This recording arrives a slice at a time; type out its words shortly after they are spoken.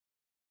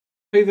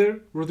Hey there,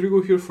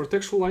 Rodrigo here for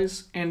Textual,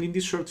 and in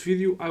this short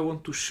video I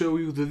want to show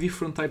you the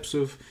different types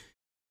of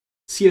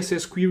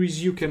CSS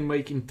queries you can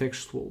make in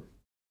Textual.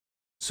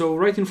 So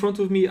right in front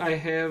of me I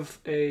have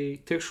a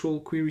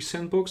Textual query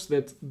sandbox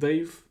that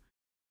Dave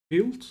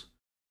built,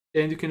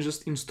 and you can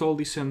just install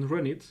this and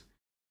run it.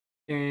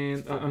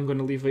 And I'm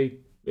gonna leave a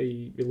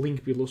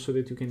link below so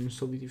that you can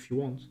install it if you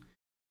want.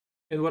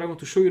 And what I want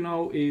to show you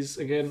now is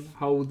again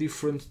how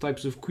different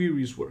types of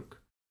queries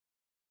work.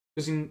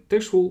 Because in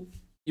Textual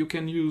you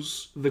can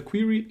use the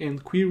query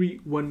and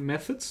query one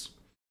methods,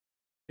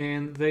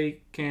 and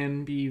they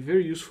can be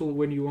very useful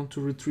when you want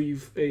to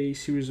retrieve a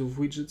series of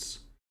widgets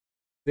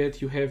that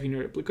you have in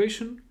your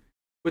application.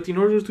 But in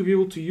order to be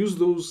able to use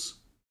those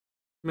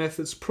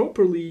methods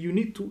properly, you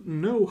need to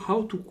know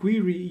how to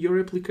query your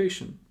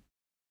application.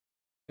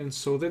 And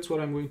so that's what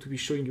I'm going to be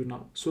showing you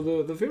now.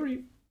 So the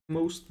very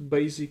most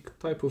basic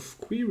type of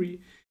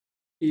query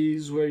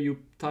is where you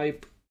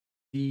type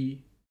the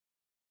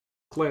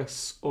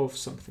class of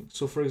something.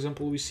 So for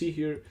example, we see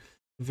here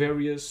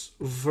various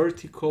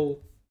vertical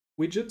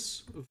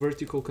widgets,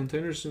 vertical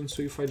containers, and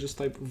so if I just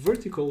type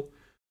vertical,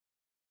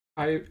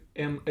 I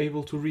am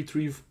able to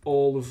retrieve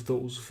all of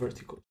those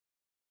verticals.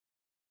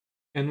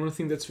 And one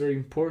thing that's very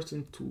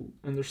important to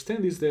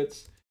understand is that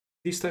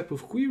this type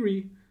of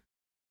query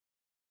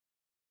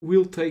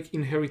will take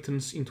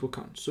inheritance into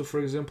account. So for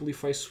example,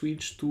 if I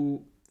switch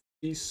to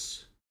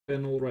this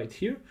panel right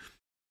here,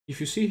 if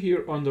you see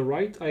here on the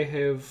right, I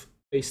have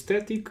a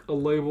static, a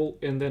label,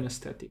 and then a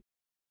static.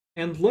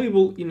 And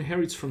label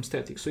inherits from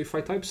static. So if I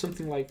type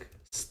something like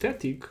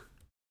static,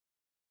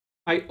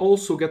 I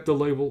also get the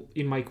label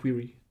in my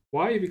query.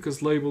 Why?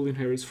 Because label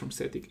inherits from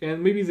static.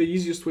 And maybe the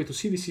easiest way to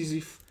see this is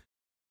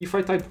if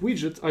I type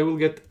widget, I will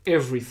get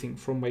everything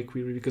from my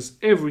query because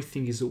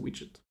everything is a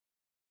widget.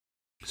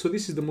 So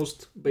this is the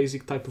most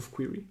basic type of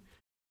query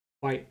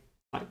by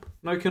type.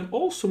 Now you can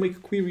also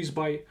make queries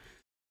by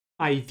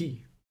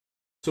ID.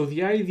 So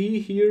the ID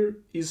here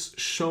is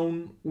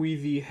shown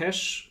with the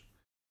hash.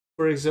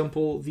 For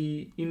example,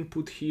 the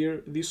input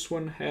here, this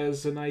one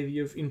has an ID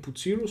of input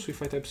 0. So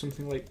if I type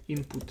something like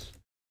input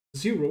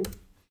 0,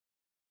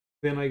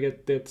 then I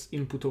get that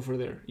input over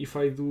there. If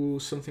I do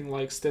something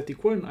like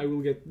static 1, I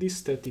will get this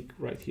static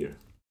right here,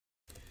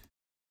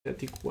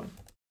 static 1.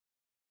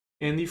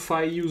 And if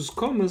I use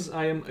commas,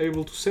 I am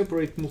able to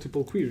separate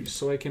multiple queries.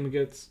 So I can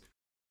get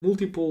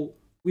multiple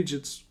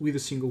widgets with a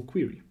single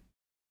query.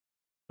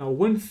 Now,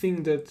 one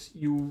thing that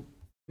you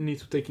need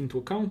to take into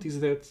account is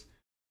that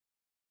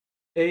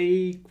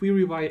a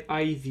query by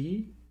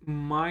ID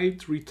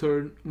might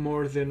return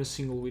more than a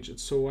single widget.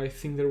 So I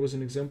think there was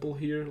an example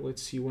here.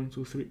 Let's see, 1,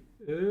 2, 3.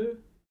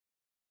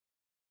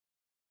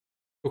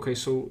 Okay,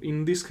 so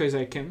in this case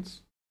I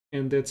can't,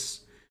 and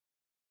that's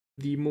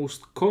the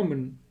most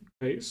common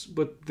case,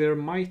 but there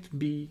might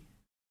be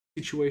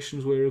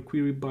situations where a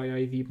query by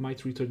ID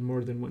might return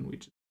more than one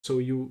widget. So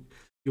you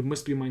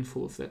must be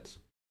mindful of that.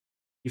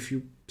 If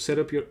you set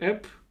up your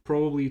app,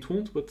 probably it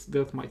won't, but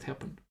that might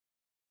happen.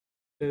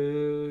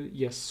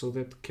 Yes, so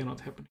that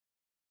cannot happen.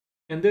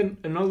 And then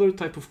another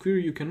type of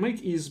query you can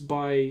make is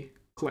by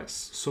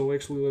class. So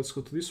actually, let's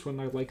go to this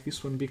one. I like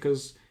this one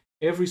because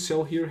every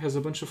cell here has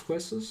a bunch of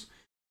classes.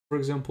 For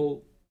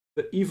example,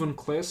 the even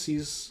class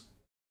is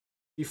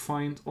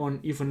defined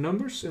on even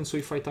numbers. And so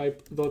if I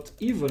type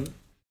 .even,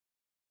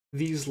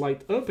 these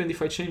light up. And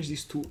if I change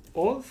this to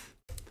odd,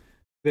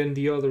 then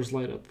the others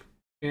light up.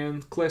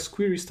 And class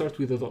queries start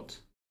with a dot.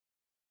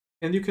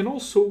 And you can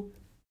also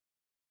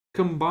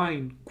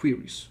combine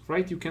queries,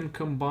 right? You can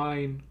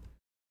combine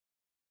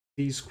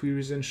these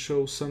queries and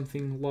show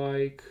something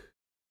like,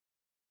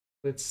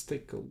 let's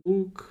take a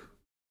look.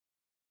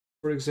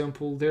 For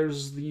example,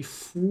 there's the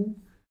foo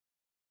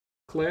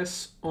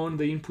class on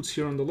the inputs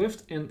here on the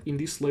left and in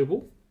this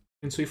label.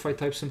 And so if I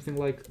type something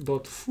like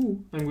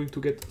 .foo, I'm going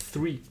to get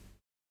 3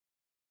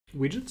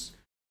 widgets.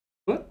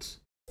 But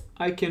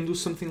I can do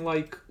something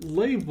like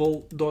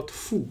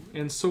label.foo,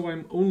 and so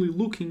I'm only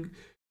looking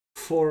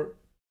for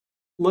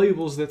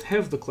labels that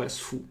have the class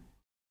foo,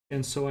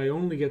 and so I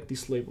only get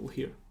this label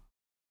here.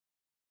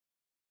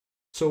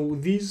 So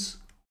these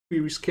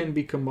queries can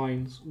be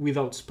combined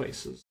without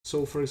spaces.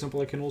 So for example,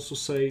 I can also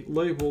say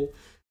label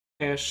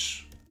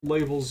hash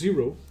label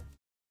 0,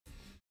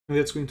 and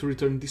that's going to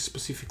return this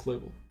specific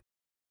label.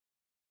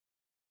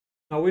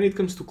 Now when it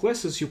comes to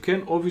classes, you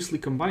can obviously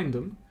combine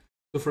them.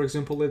 So for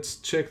example, let's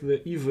check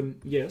the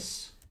even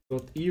yes,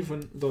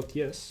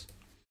 .even.yes,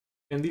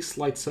 and this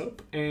lights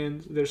up,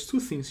 and there's two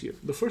things here.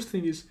 The first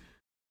thing is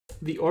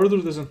the order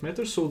doesn't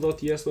matter, so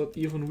 .yes,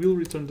 .even will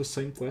return the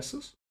same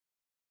classes,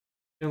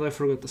 and I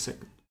forgot the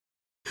second.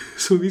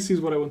 So this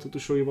is what I wanted to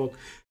show you about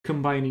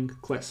combining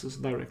classes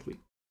directly.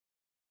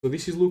 So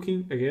this is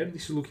looking, again,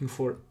 this is looking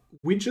for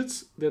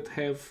widgets that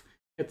have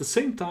at the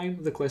same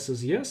time the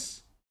classes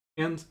yes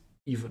and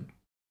even.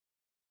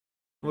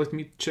 Let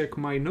me check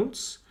my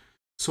notes.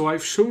 So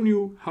I've shown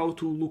you how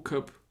to look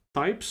up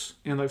types,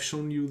 and I've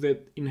shown you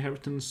that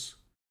inheritance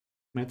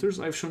matters.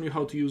 I've shown you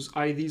how to use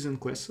IDs and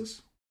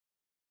classes.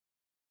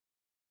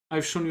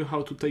 I've shown you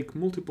how to take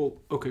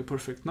multiple. Okay,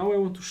 perfect. Now I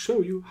want to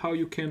show you how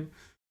you can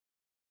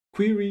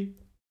query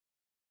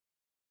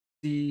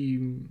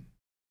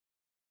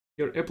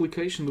your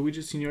application, the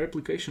widgets in your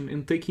application,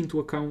 and take into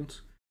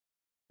account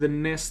the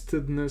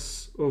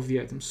nestedness of the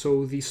items.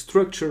 So the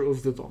structure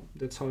of the DOM.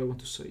 That's how I want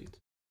to say it.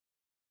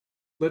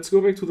 Let's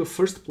go back to the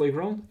first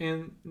playground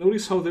and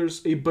notice how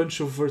there's a bunch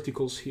of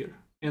verticals here.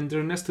 And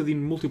they're nested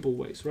in multiple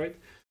ways, right?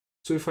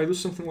 So if I do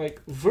something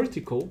like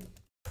vertical,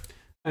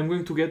 I'm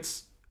going to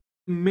get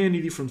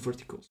many different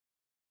verticals.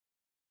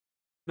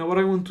 Now what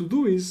I want to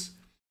do is,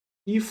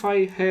 if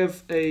I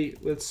have a,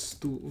 let's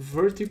do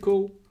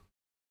vertical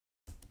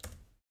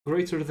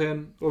greater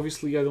than,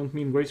 obviously I don't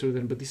mean greater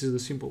than, but this is the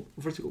simple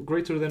vertical,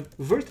 greater than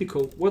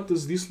vertical, what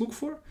does this look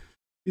for?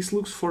 This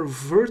looks for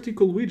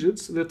vertical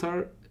widgets that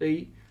are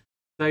a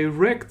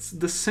direct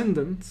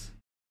descendant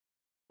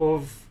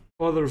of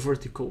other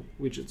vertical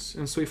widgets.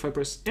 And so if I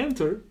press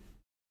enter,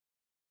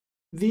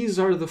 these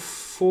are the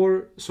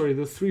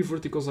three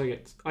verticals I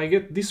get. I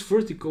get this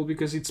vertical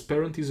because its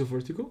parent is a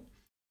vertical.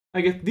 I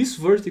get this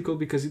vertical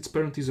because its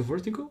parent is a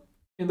vertical.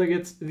 And I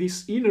get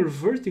this inner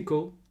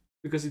vertical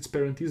because its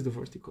parent is the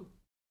vertical,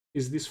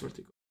 is this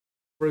vertical.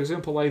 For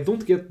example, I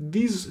don't get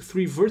these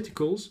three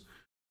verticals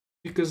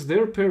because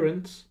their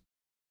parent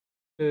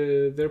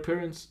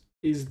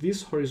is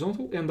this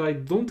horizontal, and I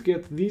don't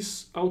get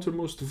this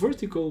outermost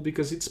vertical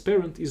because its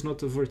parent is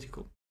not a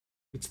vertical.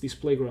 It's this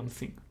playground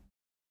thing.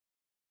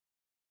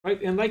 Right?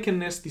 And I can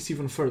nest this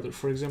even further.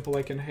 For example,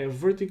 I can have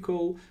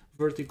vertical,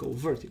 vertical,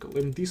 vertical.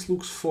 And this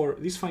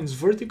finds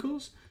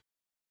verticals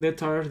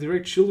that are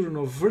direct children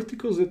of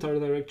verticals that are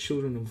direct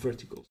children of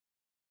verticals.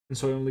 And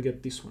so I only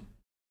get this one.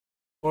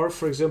 Or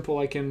for example,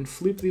 I can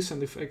flip this,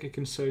 and if I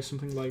can say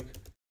something like,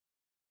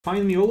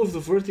 find me all of the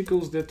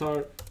verticals that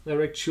are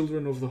direct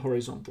children of the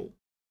horizontal.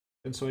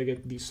 And so I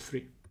get these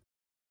three.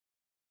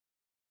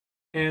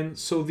 And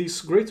so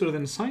this greater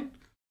than sign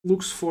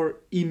looks for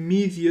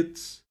immediate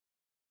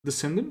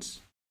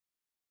descendants.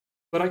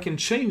 But I can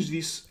change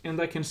this,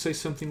 and I can say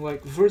something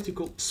like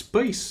vertical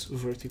space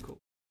vertical.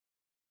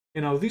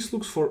 And now this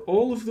looks for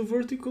all of the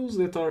verticals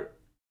that are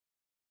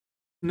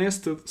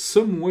nested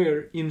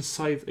somewhere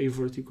inside a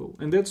vertical.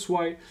 And that's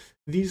why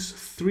these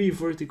three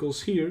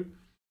verticals here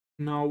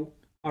now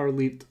are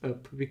lit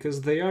up,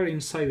 because they are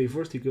inside a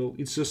vertical.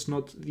 It's just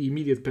not the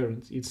immediate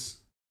parent, it's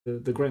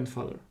the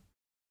grandfather.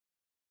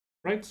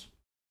 Right?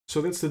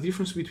 So that's the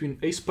difference between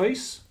a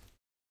space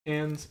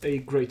and a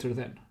greater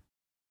than.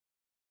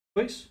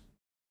 Space,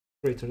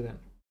 greater than.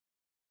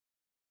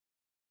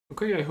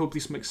 Okay, I hope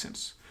this makes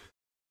sense.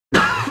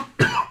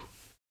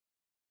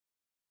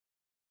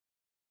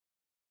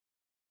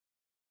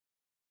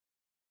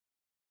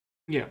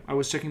 Yeah, I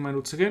was checking my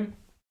notes again,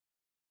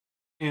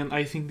 and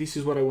I think this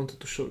is what I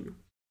wanted to show you.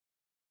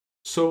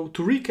 So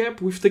to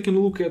recap, we've taken a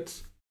look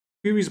at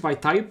queries by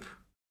type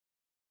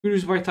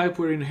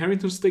where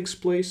inheritance takes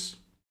place,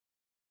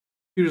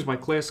 queries by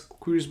class,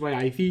 queries by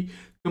ID,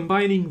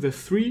 combining the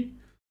three,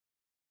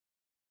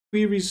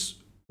 queries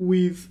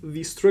with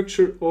the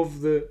structure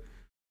of the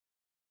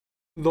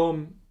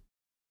DOM,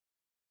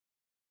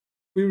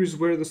 queries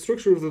where the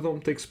structure of the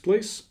DOM takes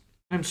place.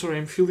 I'm sorry,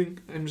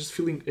 I'm just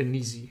feeling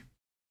uneasy.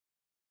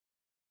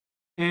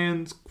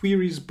 And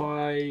queries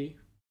by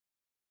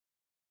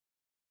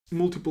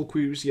multiple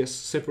queries, yes,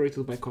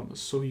 separated by commas,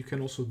 so you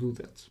can also do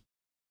that.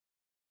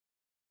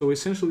 So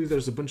essentially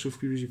there's a bunch of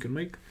queries you can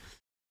make.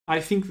 I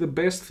think the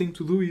best thing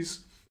to do is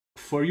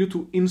for you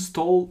to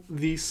install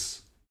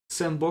this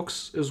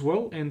sandbox as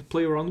well and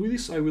play around with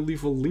this. I will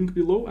leave a link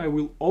below. I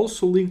will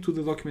also link to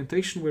the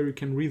documentation where you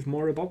can read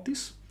more about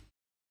this.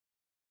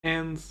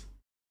 And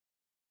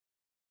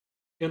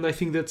I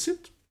think that's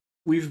it.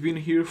 We've been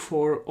here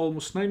for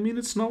almost 9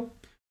 minutes now.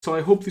 So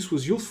I hope this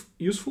was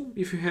useful.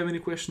 If you have any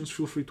questions,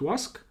 feel free to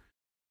ask.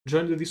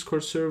 Join the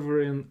Discord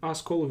server and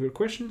ask all of your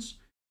questions.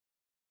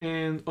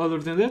 And other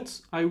than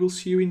that, I will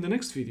see you in the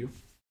next video.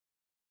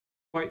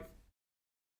 Bye.